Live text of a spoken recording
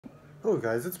Hello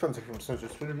guys, it's Spencer from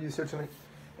Spencer's Food Reviews here tonight.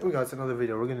 And we got another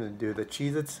video. We're going to do the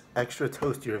Cheez Extra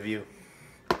Toasty review.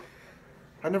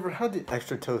 I never had the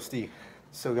Extra Toasty.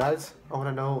 So guys, I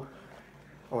want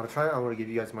to try it. I want to give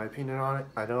you guys my opinion on it.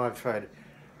 I know I've tried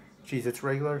Cheez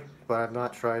regular, but I've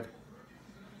not tried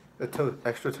the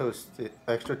Extra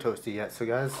Toasty yet. So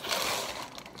guys,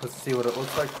 let's see what it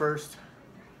looks like first.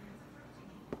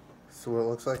 So what it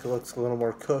looks like, it looks a little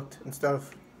more cooked and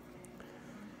stuff.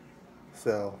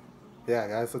 So yeah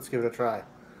guys, let's give it a try.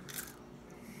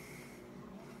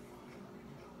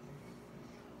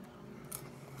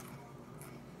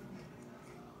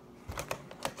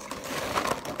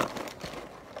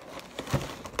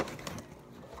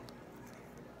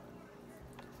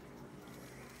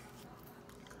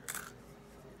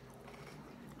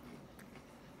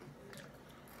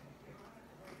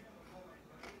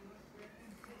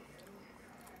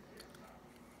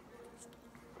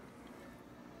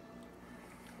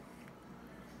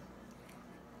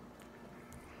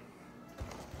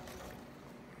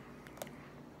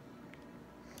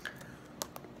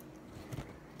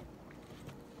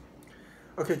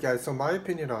 Okay guys, so my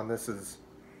opinion on this is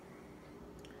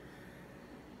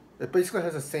it basically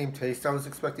has the same taste. I was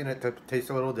expecting it to taste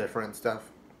a little different and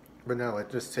stuff, but no, it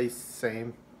just tastes the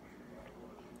same.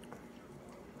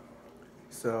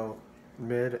 So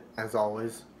mid as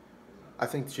always. I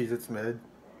think Cheez-It's mid.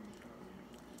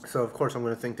 So of course I'm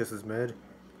going to think this is mid.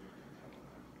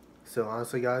 So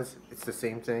honestly guys, it's the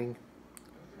same thing.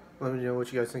 Let me know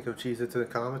what you guys think of Cheez-It's in the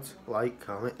comments. Like,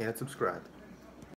 comment, and subscribe.